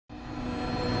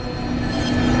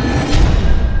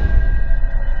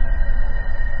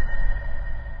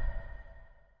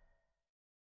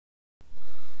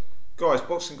guys,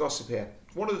 Boxing Gossip here.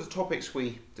 One of the topics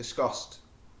we discussed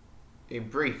in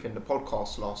brief in the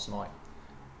podcast last night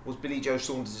was Billy Joe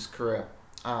Saunders' career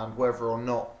and whether or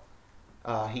not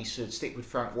he should stick with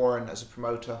Frank Warren as a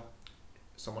promoter,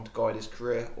 someone to guide his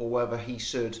career, or whether he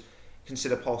should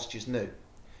consider pastures new.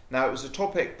 Now, it was a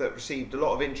topic that received a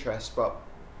lot of interest, but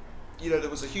there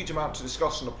was a huge amount to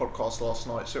discuss on the podcast last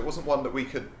night, so it wasn't one that we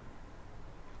could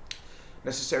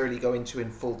necessarily go into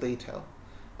in full detail.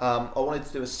 I wanted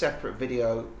to do a separate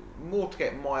video more to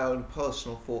get my own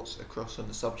personal thoughts across on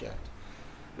the subject.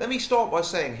 Let me start by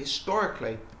saying,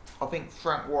 historically, I think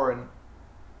Frank Warren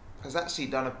has actually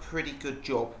done a pretty good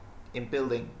job in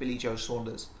building Billy Joe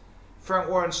Saunders. Frank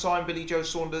Warren signed Billy Joe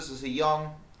Saunders as a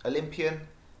young Olympian.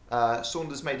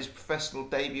 Saunders made his professional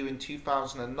debut in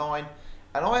 2009,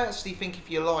 and I actually think,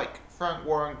 if you like, Frank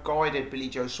Warren guided Billy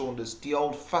Joe Saunders the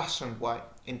old-fashioned way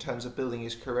in terms of building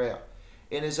his career.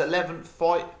 In his 11th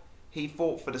fight, he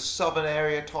fought for the Southern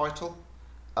Area title.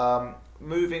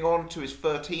 Moving on to his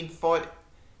 13th fight,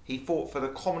 he fought for the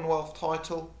Commonwealth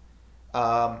title.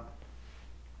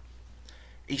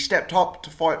 He stepped up to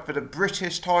fight for the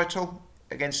British title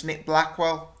against Nick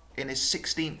Blackwell in his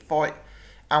 16th fight.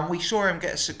 And we saw him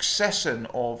get a succession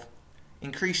of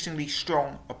increasingly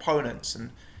strong opponents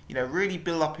and, really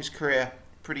build up his career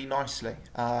pretty nicely.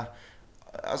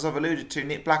 As I've alluded to,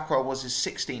 Nick Blackwell was his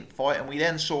 16th fight, and we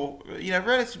then saw,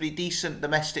 relatively decent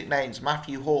domestic names: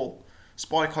 Matthew Hall,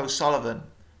 Spike O'Sullivan,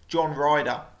 John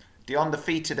Ryder, the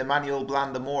undefeated Emmanuel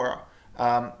Blandamora,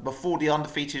 before the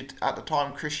undefeated at the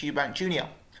time Chris Eubank Jr.,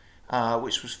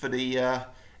 which was for the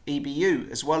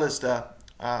EBU as well as the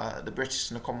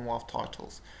British and the Commonwealth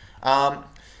titles.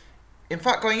 In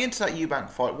fact, going into that Eubank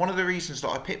fight, one of the reasons that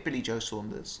I picked Billy Joe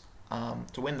Saunders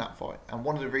to win that fight, and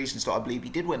one of the reasons that I believe he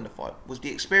did win the fight, was the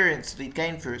experience that he'd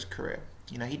gained through his career.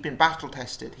 He'd been battle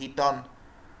tested. He'd done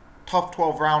tough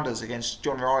 12-rounders against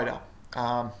John Ryder,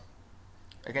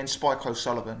 against Spike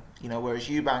O'Sullivan, whereas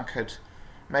Eubank had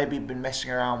maybe been messing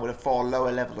around with a far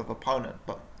lower level of opponent.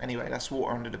 But anyway, that's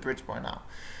water under the bridge by now.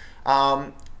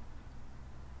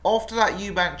 After that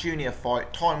Eubank Jr.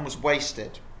 fight, time was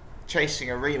wasted chasing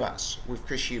a rematch with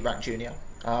Chris Eubank Jr.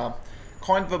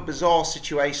 Kind of a bizarre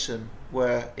situation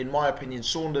where, in my opinion,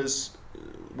 Saunders,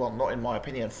 well, not in my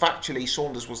opinion, factually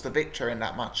Saunders was the victor in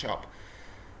that matchup.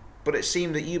 But it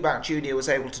seemed that Eubank Jr. was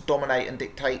able to dominate and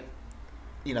dictate,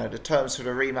 the terms for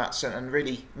the rematch and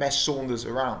really mess Saunders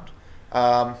around.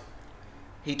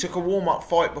 He took a warm-up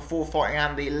fight before fighting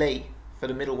Andy Lee for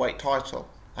the middleweight title.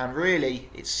 And really,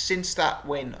 it's since that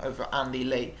win over Andy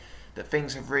Lee that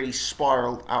things have really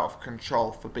spiralled out of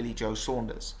control for Billy Joe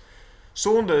Saunders.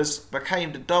 Saunders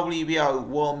became the WBO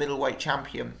World Middleweight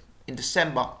Champion in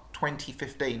December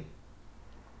 2015,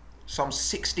 some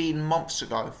 16 months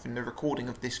ago from the recording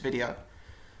of this video.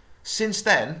 Since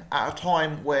then, at a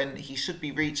time when he should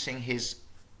be reaching his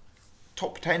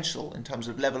top potential in terms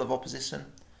of level of opposition,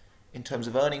 in terms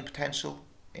of earning potential,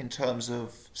 in terms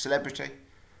of celebrity,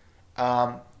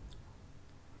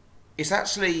 it's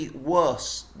actually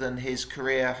worse than his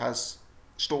career has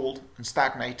stalled and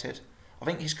stagnated. I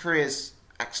think his career's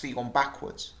actually gone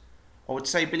backwards. I would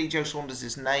say Billy Joe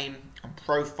Saunders' name and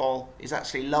profile is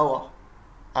actually lower,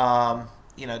 than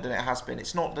it has been.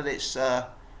 It's not that it's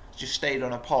just stayed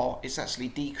on a par, it's actually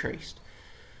decreased.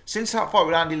 Since that fight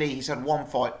with Andy Lee, he's had one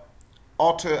fight,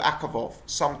 Artur Akavov,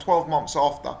 some 12 months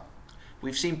after.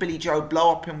 We've seen Billy Joe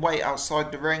blow up in weight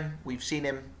outside the ring. We've seen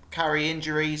him carry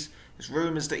injuries. There's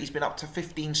rumours that he's been up to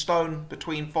 15 stone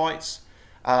between fights.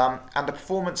 And the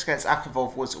performance against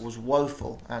Akavov was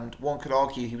woeful. And one could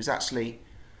argue he was actually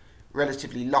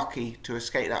relatively lucky to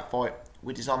escape that fight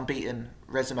with his unbeaten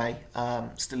resume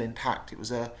still intact. It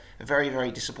was a very,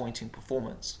 very disappointing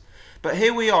performance. But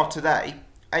here we are today,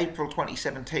 April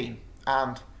 2017,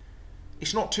 and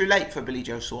it's not too late for Billy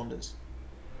Joe Saunders.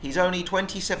 He's only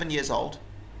 27 years old.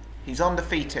 He's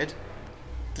undefeated.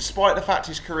 Despite the fact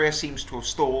his career seems to have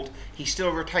stalled, he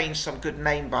still retains some good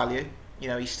name value.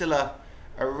 He's still a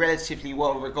relatively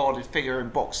well-regarded figure in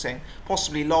boxing,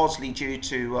 possibly largely due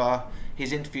to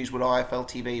his interviews with IFL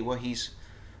TV, where he's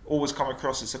always come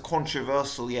across as a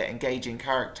controversial yet engaging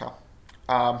character.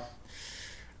 I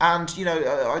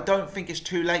don't think it's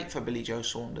too late for Billy Joe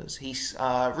Saunders. He's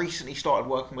recently started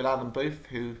working with Adam Booth,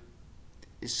 who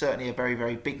is certainly a very,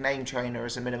 very big name trainer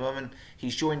as a minimum, and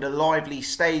he's joined a lively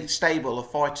stable of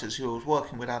fighters who are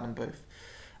working with Adam Booth.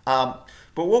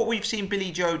 But what we've seen Billy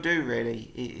Joe do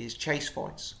really is chase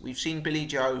fights. We've seen Billy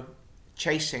Joe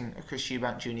chasing a Chris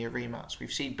Eubank Jr. rematch.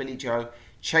 We've seen Billy Joe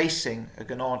chasing a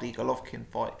Gennady Golovkin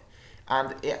fight.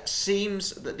 And it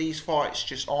seems that these fights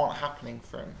just aren't happening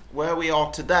for him. Where we are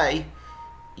today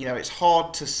you know, it's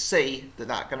hard to see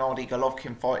that Gennady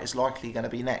Golovkin fight is likely going to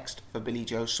be next for Billy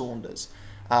Joe Saunders.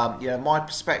 You know, my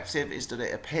perspective is that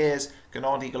it appears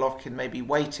Gennady Golovkin may be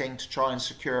waiting to try and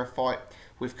secure a fight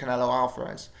with Canelo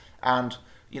Alvarez. And,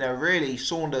 you know, really,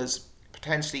 Saunders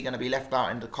potentially going to be left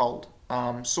out in the cold.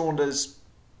 Saunders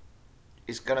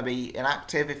is going to be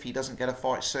inactive if he doesn't get a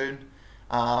fight soon.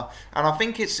 And I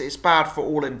think it's bad for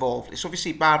all involved. It's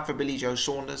obviously bad for Billy Joe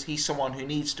Saunders. He's someone who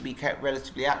needs to be kept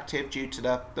relatively active due to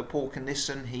the poor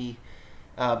condition he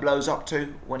blows up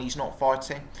to when he's not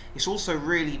fighting. It's also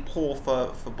really poor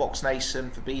for Box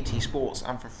Nation, for BT Sports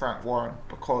and for Frank Warren,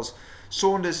 because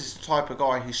Saunders is the type of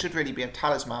guy who should really be a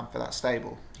talisman for that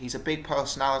stable. He's a big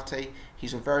personality,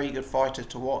 he's a very good fighter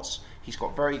to watch, he's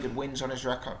got very good wins on his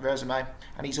resume,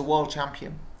 and he's a world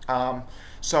champion.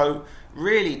 So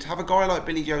really, to have a guy like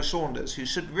Billy Joe Saunders, who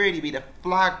should really be the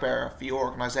flag bearer for your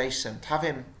organisation, to have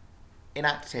him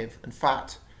inactive and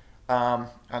fat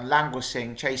and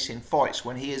languishing, chasing fights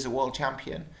when he is a world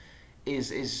champion,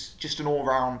 is just an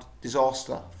all-round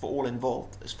disaster for all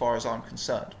involved, as far as I'm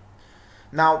concerned.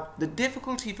 Now, the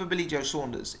difficulty for Billy Joe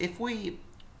Saunders, if we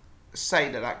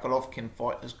say that Golovkin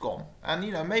fight has gone, and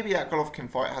you know, maybe that Golovkin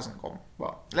fight hasn't gone,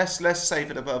 well, let's say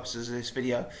for the purposes of this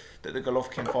video that the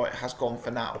Golovkin fight has gone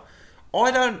for now.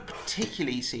 I don't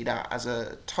particularly see that as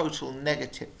a total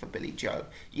negative for Billy Joe.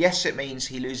 Yes, it means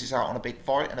he loses out on a big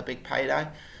fight and a big payday,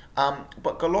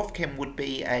 but Golovkin would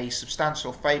be a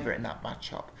substantial favourite in that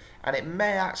matchup, and it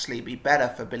may actually be better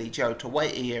for Billy Joe to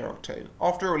wait a year or two.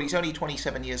 After all, he's only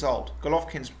 27 years old.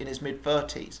 Golovkin's in his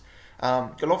mid-30s.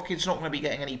 Golovkin's not going to be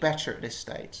getting any better at this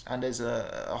stage, and there's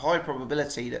a high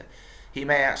probability that he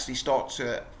may actually start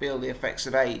to feel the effects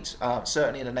of age,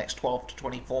 certainly in the next 12 to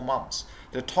 24 months.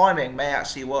 The timing may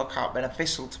actually work out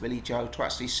beneficial to Billy Joe to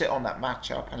actually sit on that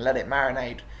matchup and let it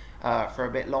marinate for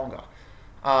a bit longer.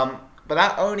 But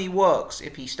that only works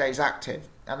if he stays active,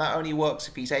 and that only works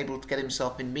if he's able to get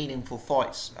himself in meaningful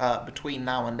fights between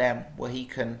now and then, where he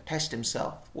can test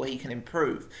himself, where he can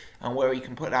improve, and where he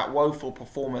can put that woeful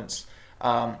performance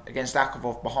against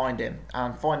Akavov behind him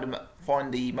and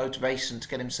find the motivation to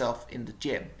get himself in the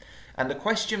gym. And the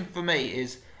question for me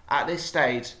is, at this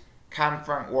stage, can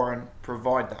Frank Warren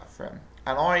provide that for him?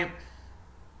 And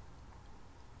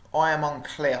I am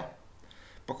unclear,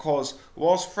 because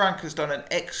whilst Frank has done an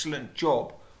excellent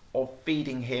job of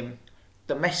feeding him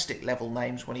domestic level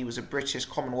names when he was a British,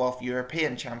 Commonwealth,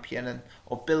 European champion, and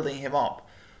of building him up,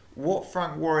 what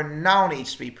Frank Warren now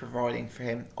needs to be providing for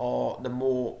him are the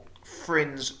more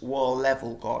fringe world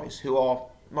level guys who are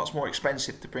much more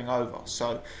expensive to bring over.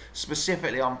 So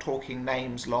specifically, I'm talking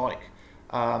names like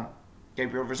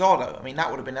Gabriel Rosado. I mean, that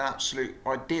would have been an absolute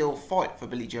ideal fight for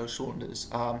Billy Joe Saunders,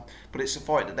 but it's a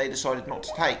fight that they decided not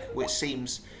to take, which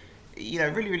seems, you know,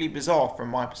 really, really bizarre from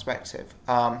my perspective.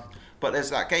 But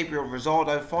there's that Gabriel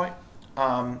Rosado fight.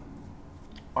 I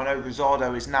know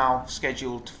Rosado is now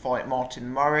scheduled to fight Martin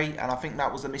Murray, and I think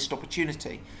that was a missed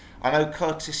opportunity. I know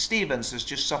Curtis Stevens has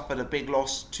just suffered a big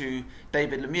loss to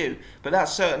David Lemieux, but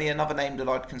that's certainly another name that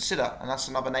I'd consider, and that's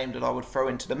another name that I would throw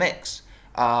into the mix.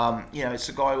 You know, it's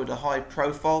a guy with a high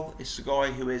profile. It's a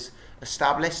guy who is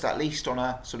established, at least on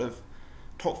a sort of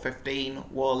top 15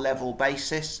 world level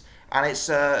basis, and it's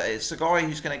a guy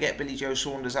who's going to get Billy Joe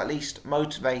Saunders at least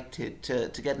motivated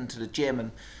to get into the gym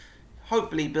and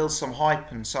hopefully build some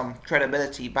hype and some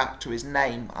credibility back to his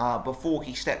name before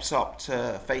he steps up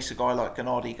to face a guy like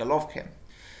Gennady Golovkin.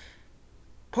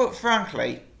 Put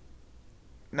frankly,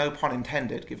 no pun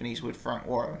intended, given he's with Frank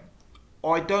Warren,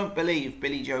 I don't believe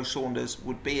Billy Joe Saunders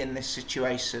would be in this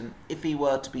situation if he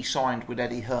were to be signed with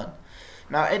Eddie Hearn.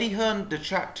 Now, Eddie Hearn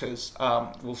detractors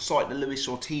will cite the Luis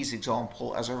Ortiz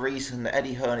example as a reason that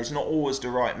Eddie Hearn is not always the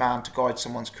right man to guide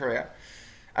someone's career.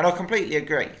 And I completely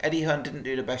agree. Eddie Hearn didn't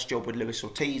do the best job with Luis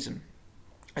Ortiz, and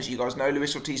as you guys know,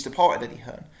 Luis Ortiz departed Eddie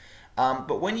Hearn.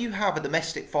 But when you have a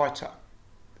domestic fighter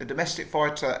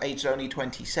aged only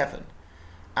 27,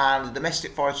 and a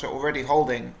domestic fighter already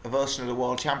holding a version of the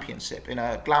World Championship in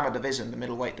a glamour division, the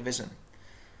middleweight division,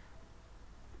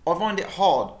 I find it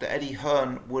hard that Eddie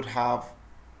Hearn would have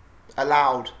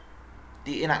allowed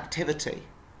the inactivity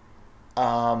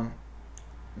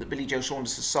that Billy Joe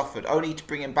Saunders has suffered, only to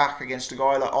bring him back against a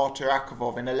guy like Artur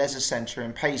Akavov in a leisure centre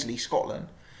in Paisley, Scotland.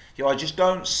 You know, I just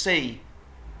don't see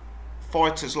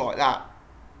fighters like that.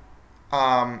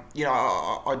 You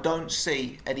know, I don't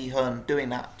see Eddie Hearn doing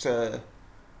that to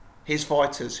his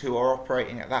fighters who are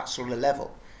operating at that sort of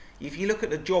level. If you look at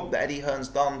the job that Eddie Hearn's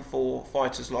done for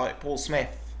fighters like Paul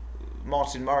Smith,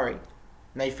 Martin Murray,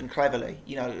 Nathan Cleverly,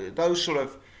 you know, those sort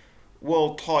of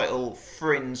world title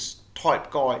fringe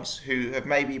type guys who have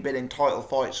maybe been in title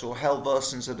fights or held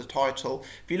versions of the title,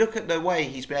 if you look at the way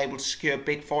he's been able to secure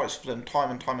big fights for them time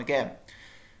and time again,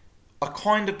 I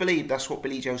kind of believe that's what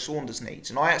Billy Joe Saunders needs.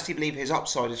 And I actually believe his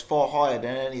upside is far higher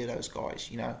than any of those guys.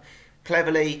 You know,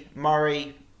 Cleverly,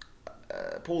 Murray,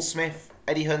 Paul Smith,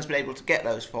 Eddie Hearn's been able to get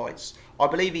those fights. I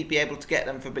believe he'd be able to get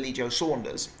them for Billy Joe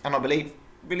Saunders. And I believe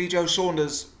Billy Joe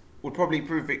Saunders would probably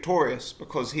prove victorious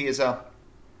because he is a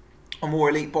more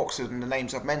elite boxer than the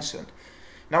names I've mentioned.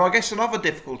 Now, I guess another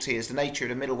difficulty is the nature of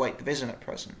the middleweight division at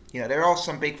present. You know, there are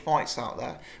some big fights out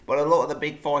there, but a lot of the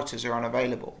big fighters are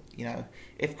unavailable. You know,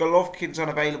 if Golovkin's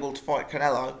unavailable to fight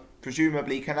Canelo,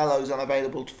 presumably Canelo's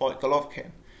unavailable to fight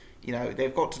Golovkin. You know,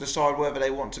 they've got to decide whether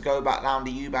they want to go back down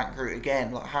the Eubank route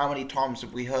again. Like, how many times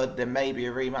have we heard there may be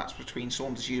a rematch between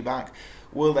Saunders-Eubank?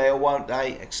 Will they or won't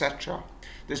they, etc.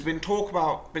 There's been talk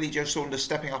about Billy Joe Saunders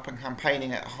stepping up and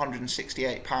campaigning at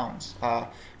 £168,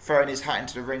 throwing his hat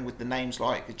into the ring with the names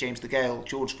like James DeGale,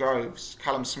 George Groves,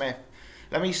 Callum Smith.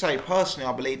 Let me say, personally,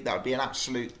 I believe that would be an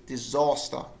absolute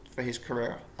disaster for his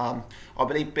career. I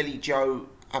believe Billy Joe,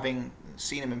 having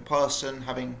seen him in person,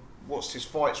 having watched his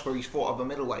fights where he's fought other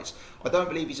middleweights, I don't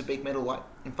believe he's a big middleweight.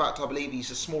 In fact, I believe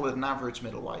he's a smaller than average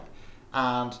middleweight.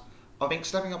 And I think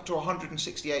stepping up to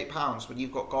 £168 when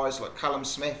you've got guys like Callum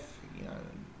Smith, you know,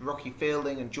 Rocky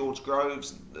Fielding and George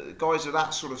Groves, guys of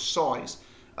that sort of size,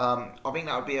 I think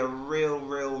that would be a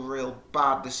real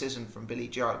bad decision from Billy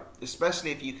Joe,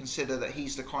 especially if you consider that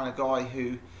he's the kind of guy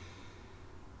who,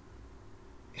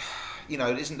 you know,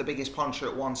 isn't the biggest puncher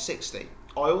at 160.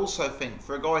 I also think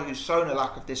for a guy who's shown a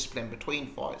lack of discipline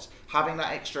between fights, having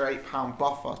that extra £8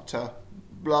 buffer to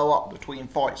blow up between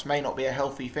fights may not be a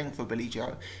healthy thing for Billy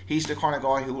Joe. He's the kind of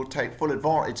guy who will take full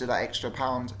advantage of that extra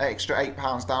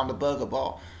 £8 down the burger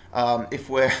bar. If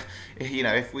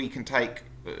we can take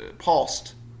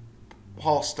past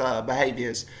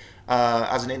behaviours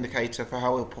as an indicator for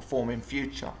how he'll perform in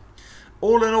future.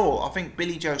 All in all, I think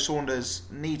Billy Joe Saunders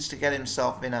needs to get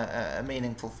himself in a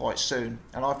meaningful fight soon.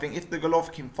 And I think if the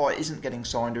Golovkin fight isn't getting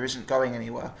signed or isn't going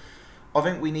anywhere, I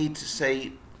think we need to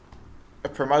see a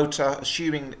promoter,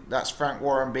 assuming that's Frank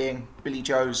Warren being Billy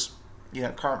Joe's, you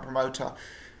know, current promoter,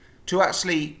 to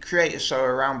actually create a show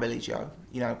around Billy Joe.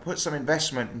 You know, put some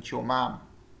investment into your man.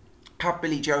 Have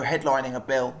Billy Joe headlining a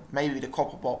bill, maybe the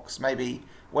Copper Box, maybe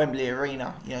Wembley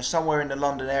Arena, you know, somewhere in the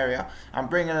London area, and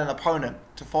bring in an opponent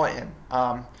to fight him.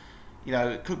 You know,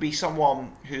 it could be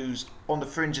someone who's on the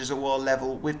fringes of world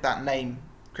level with that name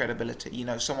credibility. You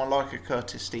know, someone like a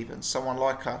Curtis Stevens, someone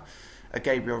like a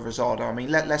Gabriel Rosado. I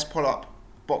mean, let's pull up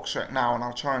BoxRec now, and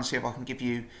I'll try and see if I can give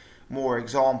you more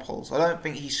examples. I don't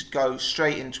think he should go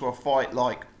straight into a fight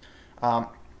like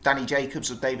Danny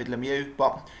Jacobs or David Lemieux,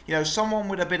 but you know, someone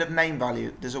with a bit of name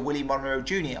value. There's a Willie Monroe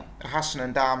Jr., a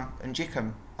Hassan Ndam and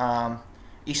Jickham,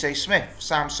 Issei Smith,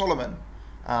 Sam Solomon,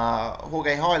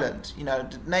 Jorge Highland. You know,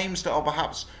 names that are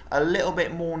perhaps a little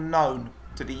bit more known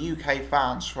to the UK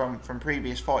fans from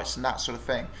previous fights and that sort of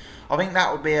thing. I think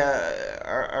that would be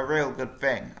a real good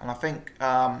thing, and I think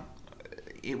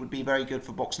it would be very good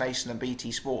for Box Nation and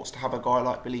BT Sports to have a guy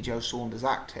like Billy Joe Saunders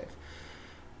active.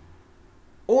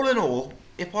 All in all,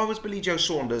 if I was Billy Joe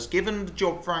Saunders, given the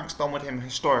job Frank's done with him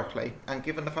historically, and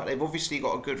given the fact they've obviously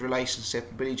got a good relationship,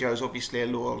 and Billy Joe's obviously a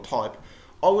loyal type,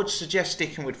 I would suggest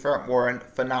sticking with Frank Warren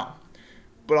for now.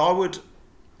 But I would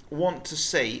want to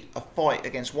see a fight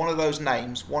against one of those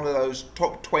names, one of those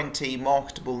top 20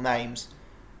 marketable names,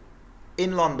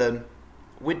 in London,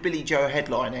 with Billy Joe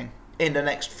headlining in the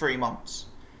next 3 months.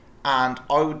 And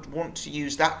I would want to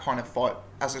use that kind of fight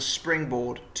as a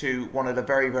springboard to one of the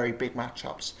very big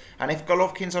matchups. And if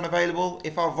Golovkin's unavailable,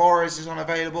 if Alvarez is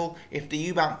unavailable, if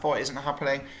the Eubank fight isn't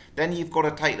happening, then you've got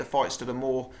to take the fights to the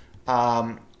more,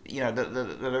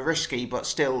 the risky but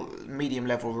still medium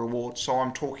level rewards. So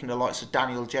I'm talking the likes of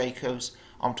Daniel Jacobs,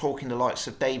 I'm talking the likes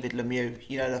of David Lemieux.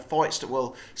 You know, the fights that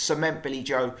will cement Billy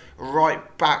Joe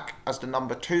right back as the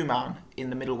number 2 man in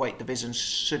the middleweight division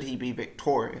should he be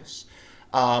victorious.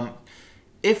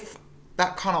 If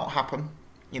that cannot happen,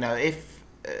 you know, if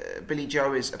Billy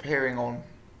Joe is appearing on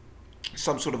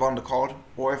some sort of undercard,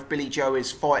 or if Billy Joe is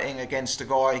fighting against a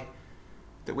guy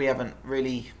that we haven't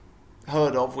really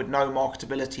heard of with no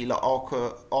marketability like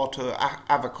Artur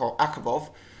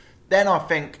Akavov, then I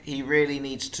think he really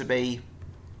needs to be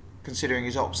considering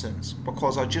his options,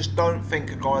 because I just don't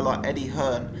think a guy like Eddie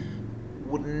Hearn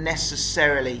would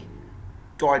necessarily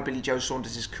guide Billy Joe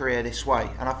Saunders' career this way.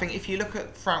 And I think if you look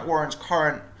at Frank Warren's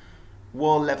current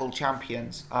world level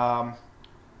champions,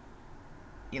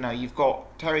 you know, you've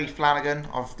got Terry Flanagan.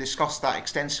 I've discussed that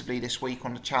extensively this week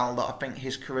on the channel, that I think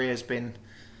his career has been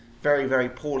very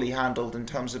poorly handled in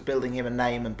terms of building him a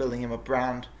name and building him a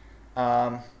brand.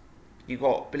 You've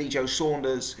got Billy Joe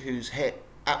Saunders, who's hit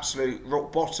absolute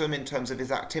rock bottom in terms of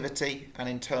his activity and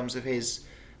in terms of his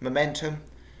momentum.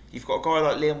 You've got a guy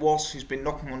like Liam Wass, who's been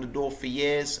knocking on the door for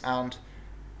years, and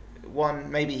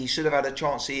maybe he should have had a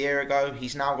chance a year ago.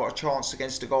 He's now got a chance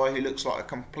against a guy who looks like a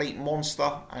complete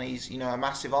monster, and he's a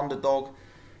massive underdog.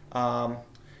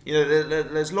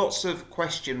 There's lots of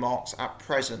question marks at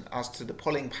present as to the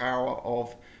pulling power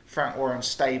of Frank Warren's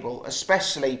stable,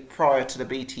 especially prior to the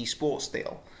BT Sports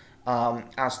deal,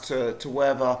 as to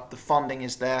whether the funding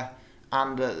is there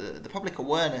and the public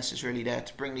awareness is really there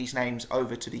to bring these names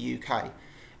over to the UK.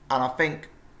 And I think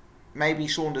maybe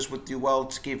Saunders would do well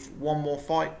to give one more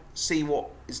fight, see what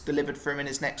is delivered for him in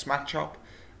his next matchup.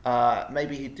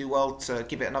 Maybe he'd do well to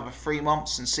give it another 3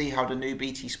 months and see how the new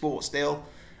BT Sports deal.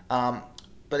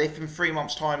 But if in 3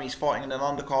 months' time he's fighting in an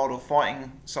undercard or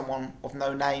fighting someone of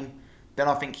no name, then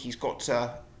I think he's got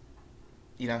to,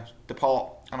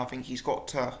 depart, and I think he's got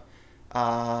to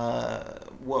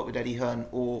work with Eddie Hearn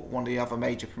or one of the other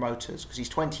major promoters, because he's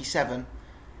 27.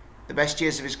 The best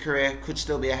years of his career could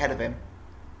still be ahead of him.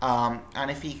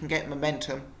 And if he can get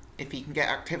momentum, if he can get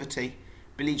activity,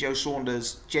 Billy Joe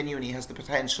Saunders genuinely has the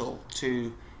potential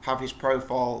to have his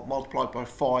profile multiplied by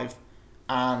 5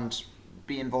 and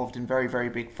be involved in very, very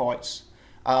big fights.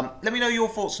 Let me know your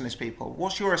thoughts on this, people.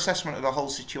 What's your assessment of the whole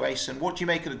situation? What do you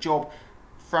make of the job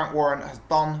Frank Warren has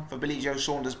done for Billy Joe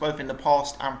Saunders, both in the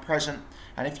past and present?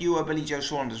 And if you were Billy Joe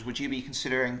Saunders, would you be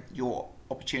considering your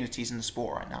opportunities in the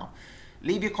sport right now?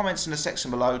 Leave your comments in the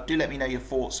section below. Do let me know your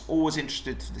thoughts. Always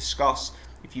interested to discuss.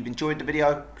 If you've enjoyed the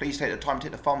video, please take the time to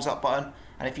hit the thumbs up button.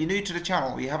 And if you're new to the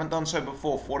channel or you haven't done so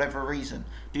before for whatever reason,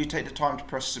 do take the time to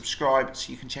press subscribe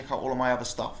so you can check out all of my other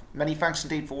stuff. Many thanks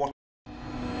indeed for watching.